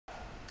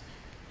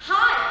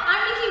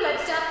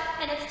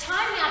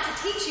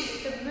teach you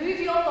the move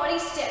your body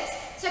steps.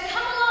 So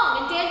come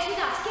along and dance with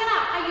us. Get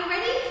up. Are you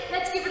ready?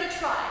 Let's give it a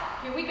try.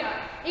 Here we go.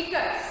 It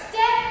goes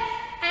step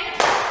and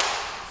clap,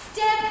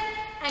 step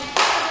and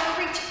clap. We're going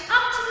to reach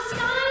up to the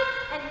sky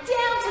and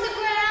down to the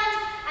ground,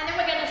 and then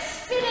we're going to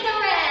spin it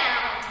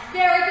around.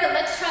 Very good.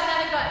 Let's try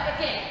that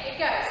again. It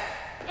goes.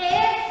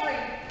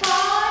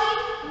 Everybody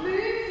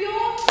move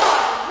your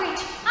body.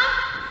 Reach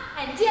up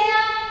and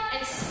down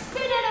and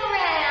spin it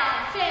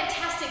around.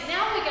 Fantastic.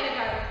 Now we're going to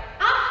go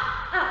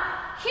up, up,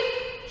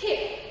 hip,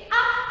 hip,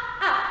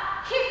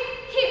 up, hip,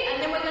 hip.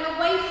 And then we're going to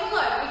wave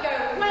hello. We go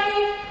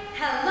wave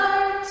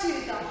hello to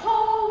the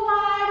whole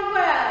wide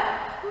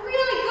world.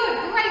 Really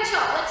good. Great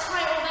job. Let's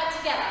try all that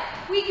together.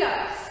 We go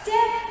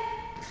step,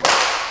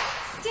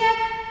 step,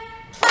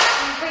 clap,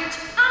 and reach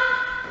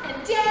up and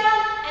down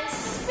and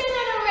spin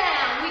it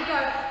around. We go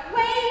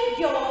wave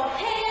your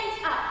hands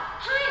up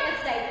high as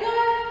they go.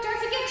 Don't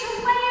forget to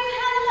wave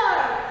hello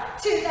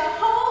to the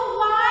whole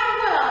wide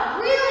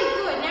world. Really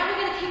good. Now we're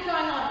going to keep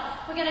going on.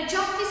 We're going to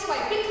jump this way.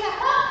 Big clap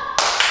up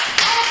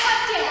and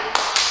clap down.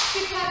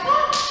 Big clap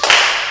up,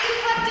 big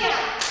clap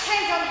down.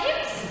 Hands on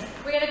hips.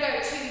 We're going to go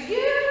to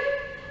you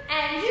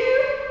and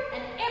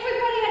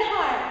everybody at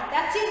home.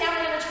 That's it. Now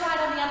we're going to try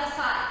it on the other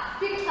side.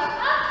 Big clap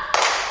up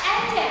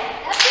and down.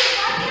 That's it.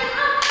 Right down,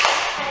 up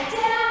and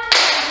down.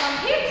 Hands on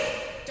hips.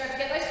 Don't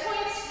forget those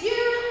points. You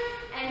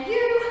and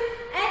you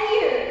and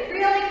you.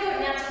 Really good.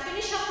 Now to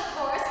finish off the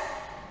chorus,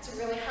 it's a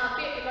really hard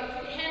bit. You've got to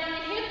put your hand on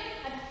your hip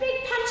and big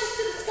punches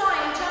to the sky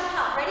and jump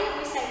up. Ready?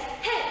 We say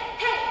hey,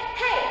 hey,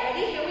 hey.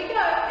 Ready? Here we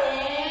go.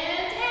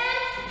 Bend and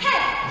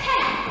hey,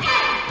 hey, hey,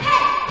 hey,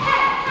 hey,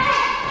 hey,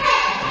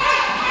 hey,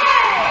 hey,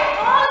 hey.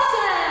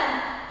 Awesome.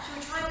 Should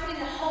we try putting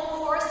the whole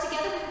chorus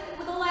together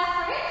with all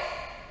our friends?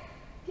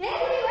 Yeah,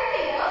 what do you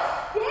reckon, girls?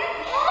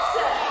 Yeah?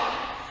 Awesome.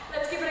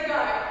 Let's give it a go.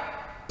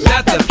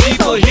 Let the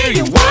people hear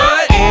you.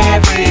 What?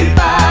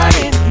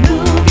 Everybody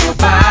move your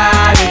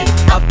body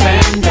up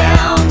and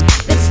down,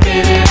 then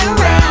spin it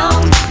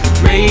around.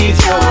 Raise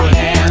your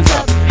hands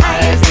up high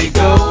as they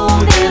go,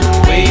 then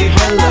wave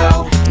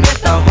hello. Let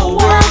the whole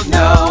world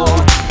know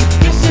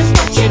this is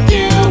what you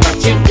do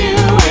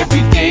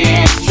every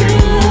day. It's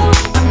true.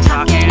 I'm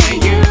talking to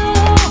you.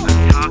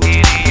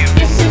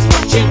 This is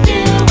what you do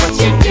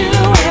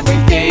every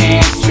day.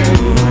 It's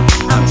true.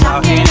 I'm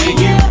talking to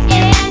you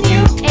and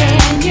you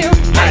and you.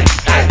 Hey,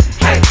 hey,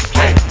 hey,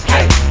 hey,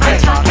 hey. I'm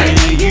talking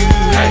to you.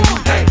 Hey,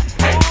 hey,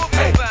 hey,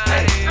 hey,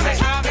 hey. I'm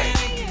talking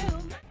to you.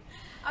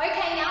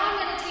 Okay, now I'm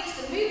going to teach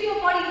the move your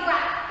body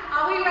rap.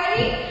 Are we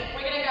ready?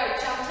 We're going to go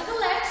jump to the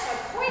left, so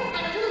point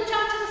and a little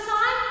jump to the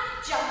side,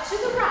 jump to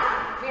the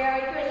right.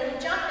 Very good, little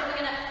jump. Then we're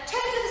going to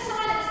turn to the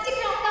side and stick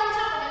our thumbs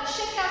up. We're going to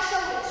shake our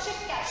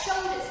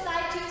shoulders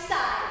side to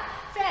side.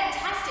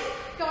 Fantastic.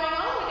 Going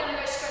on, we're going to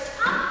go stretch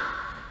up.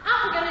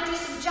 We're going to do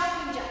some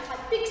jumping jumps,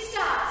 like big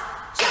stars.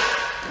 Jump,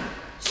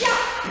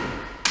 jump,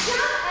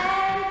 jump,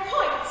 and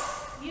point.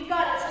 You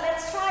got it. So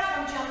let's try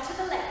from jump to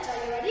the left. Are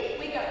you ready?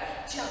 We go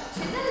jump to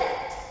the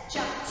left,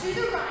 jump to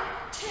the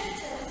right, turn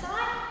to the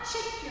side,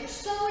 shake your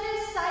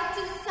shoulders side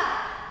to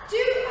side. Do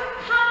a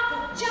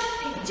couple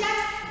jumping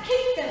jacks,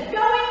 keep them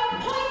going,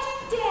 point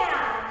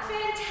down.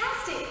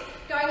 Fantastic.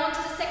 Going on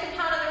to the second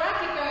part of the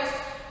rack, it goes,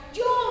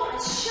 you're a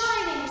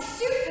shining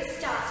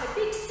superstar. So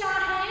big star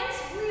hands,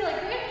 really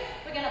good.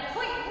 We're going to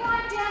point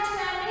right down to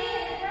our knee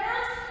in the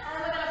ground, and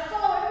then we're going to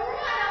follow it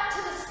right up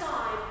to the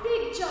sky.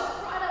 Big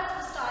jump, right up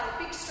to the sky,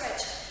 big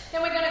stretch.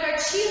 Then we're going to go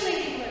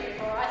cheerleading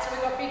move, all right? So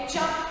we've got big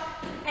jump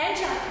and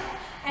jump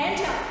and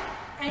jump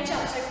and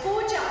jump. So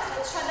 4 jumps.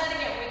 Let's try that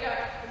again. We go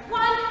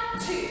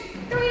 1,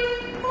 2,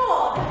 3,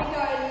 4. Then we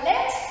go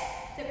let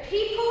the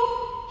people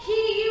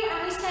hear you,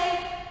 and we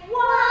say 1.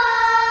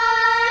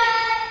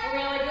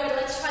 Really good.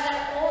 Let's try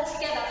that all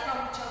together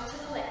from jump to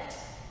the left.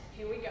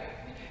 Here we go.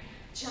 We go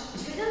jump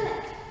to the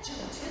left,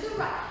 jump to the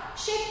right.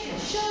 Shake your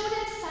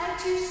shoulders side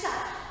to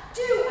side.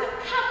 Do a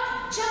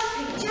couple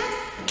jumping jacks.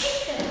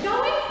 Keep them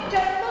going.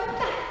 Don't look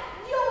back.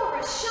 You're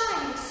a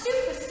shining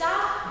superstar.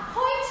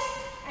 Point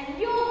and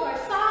you'll go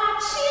far.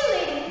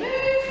 Cheerleading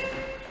move.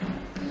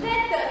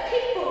 Let the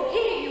people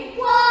hear you.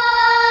 What?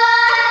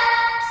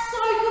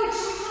 So good.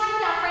 Should we try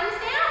with our friends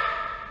now?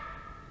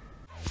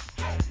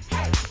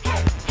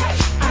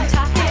 I'm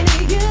talking to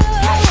you.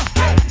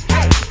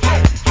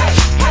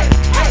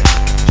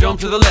 Jump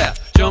to the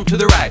left, jump to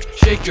the right,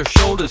 shake your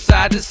shoulders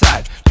side to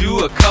side.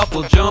 Do a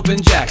couple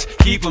jumping jacks,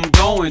 keep them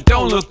going,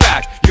 don't look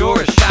back.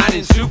 You're a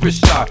shining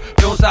superstar.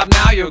 Don't stop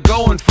now, you're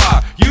going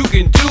far. You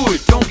can do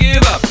it, don't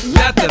give up.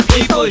 Let the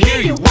people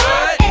hear you.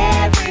 What?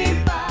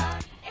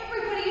 Everybody,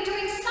 you're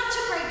doing such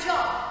a great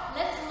job.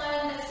 Let's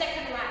learn the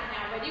second rack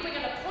now. Ready? We're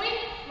going to point.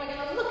 We're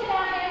going to look at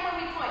our hand when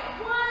we point.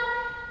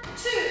 1,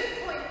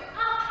 2, point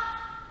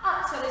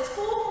up. So there's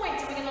 4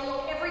 points, and we're going to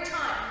look every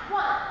time. 1,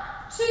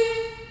 2,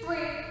 3,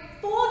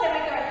 4. Then we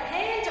go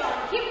hand on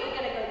hip. We're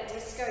going to go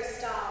disco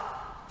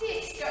style.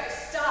 Disco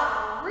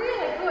style.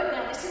 Really good.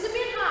 Now this is a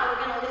bit hard.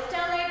 We're going to lift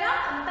our leg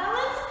up and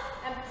balance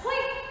and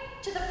point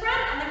to the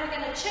front, and then we're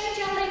going to change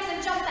our legs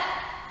and jump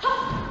back. Hop,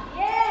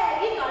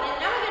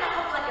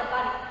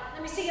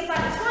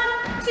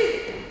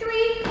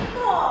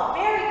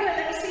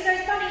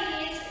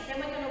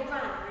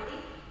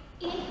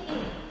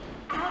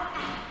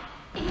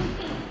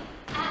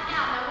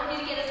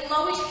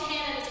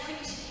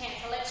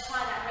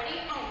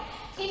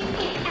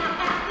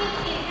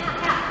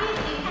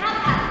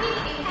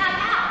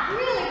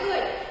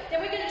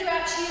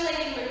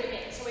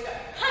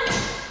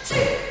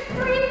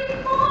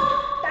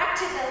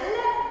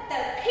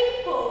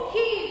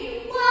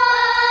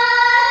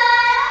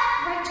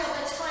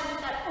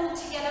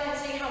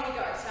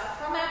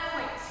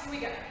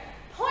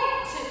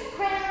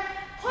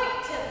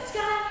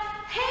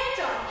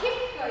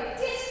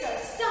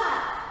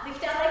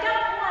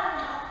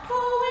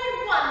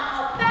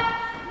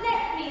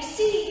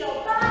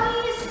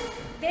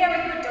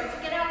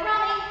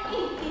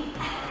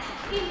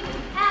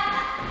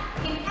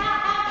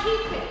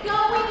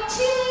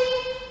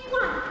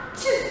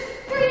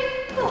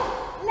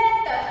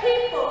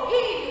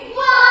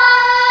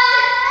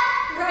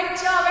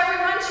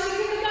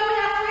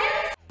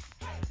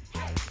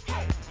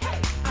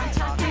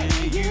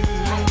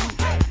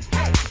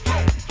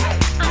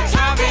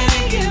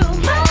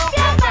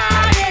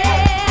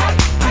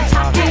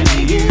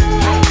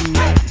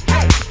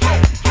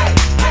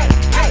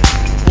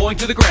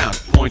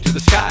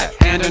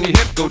 hand on your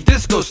hip, go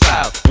disco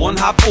style. One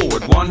hop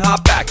forward, one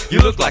hop back. You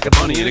look like a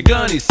bunny in a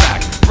gunny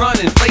sack. Run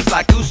in place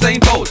like Usain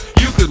Bolt.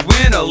 You could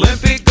win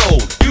Olympic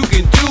gold. You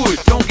can do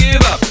it, don't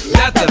give up.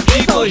 Let the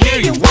people hear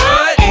you.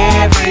 What?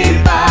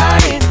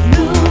 Everybody,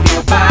 move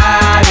your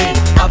body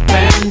up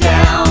and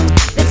down,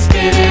 then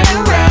spin it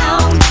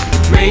around.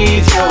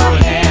 Raise your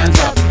hands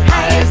up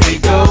high as they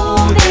go,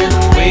 then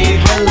wave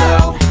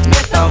hello.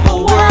 Let the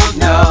whole world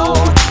know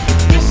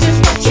this is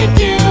what you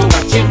do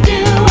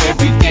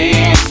every day.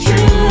 It's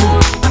true.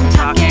 I'm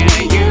talking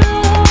to you.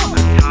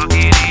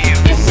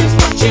 This is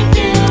what you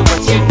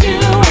do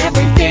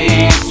every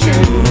day. It's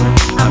true.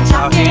 I'm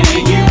talking to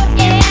you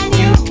and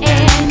you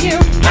and you.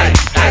 Hey,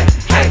 hey,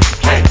 hey,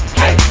 hey,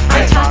 hey,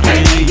 I'm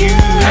talking to you.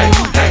 hey,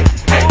 hey,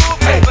 hey,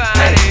 hey,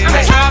 hey,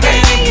 I'm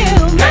talking to you.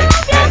 Move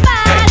your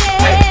body.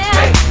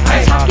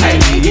 I'm talking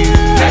to you.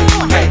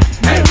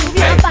 Move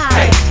your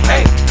body.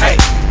 hey, hey.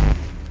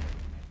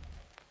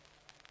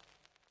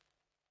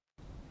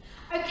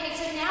 Okay,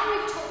 so now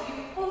we've taught you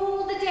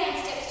all the dance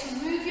steps to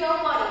move your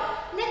body.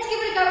 Let's give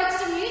it a go with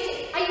some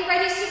music. Are you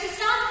ready,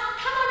 superstars?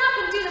 Come on up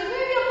and do the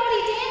move your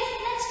body dance.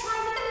 Let's try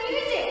with the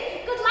music.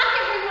 Good luck,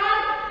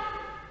 everyone.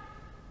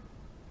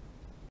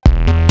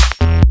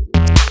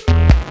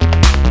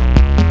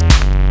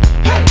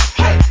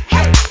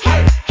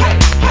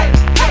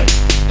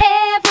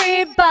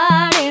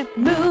 Everybody,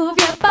 move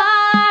your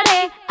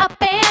body up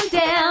and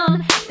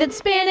down, then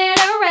spin it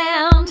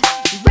around.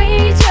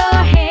 Raise your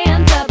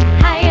hands up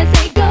high as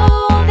they go,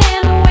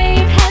 then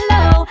wave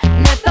hello.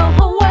 Let the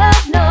whole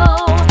world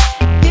know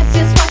this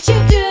is what you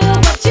do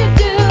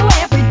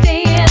every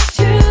day. It's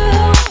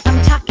true.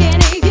 I'm talking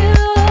to you.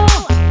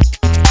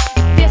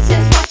 This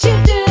is what you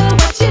do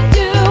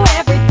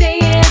every day.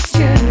 It's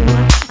true.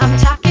 I'm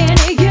talking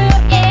to you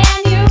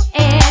and you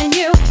and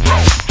you.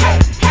 Hey, hey,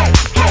 hey,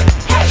 hey,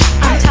 hey.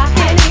 I'm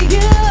talking to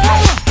you.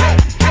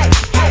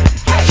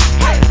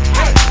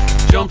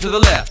 Jump to the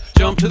left,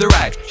 jump to the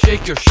right.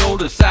 Shake your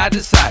shoulders side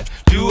to side.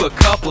 Do a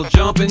couple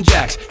jumping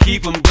jacks.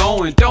 Keep them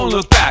going, don't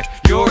look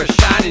back. You're a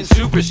shining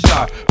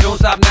superstar. Don't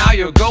stop now,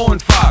 you're going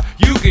far.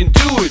 You can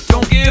do it,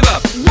 don't give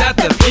up. Let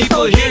the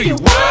people hear you.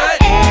 What?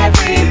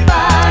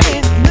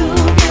 Everybody,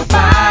 move your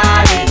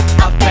body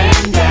up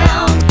and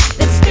down,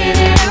 then spin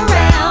it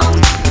around.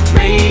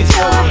 Raise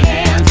your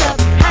hands up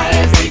high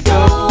as they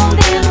go,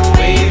 then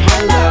wave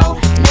hello.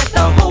 Let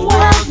the whole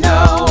world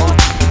know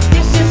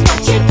this is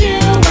what you do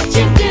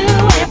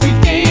every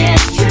day.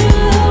 It's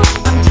true.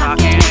 I'm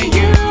talking to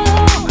you.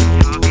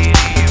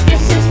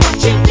 This is what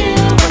you do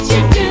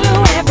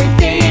every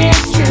day.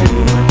 It's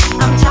true.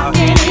 I'm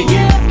talking to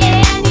you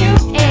and you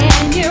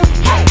and you.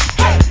 Hey,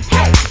 hey,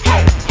 hey,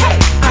 hey, hey.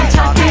 I'm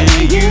talking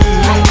to you.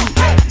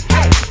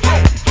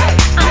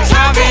 I'm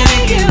talking to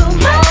you.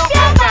 Move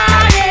your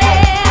body.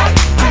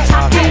 I'm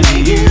talking to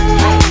you.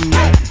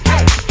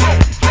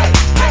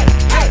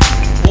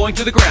 Point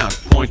to the ground,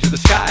 point to the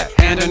sky.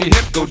 Hand on your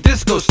hip, go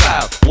disco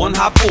style. One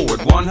hop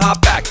forward, one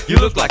hop back. You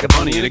look like a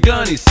bunny in a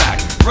gunny sack.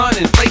 Run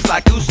in place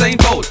like Usain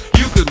Bolt.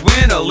 You could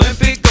win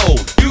Olympic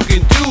gold. You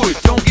can do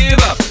it, don't give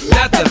up.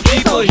 Let the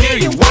people hear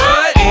you.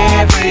 What?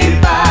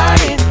 Everybody,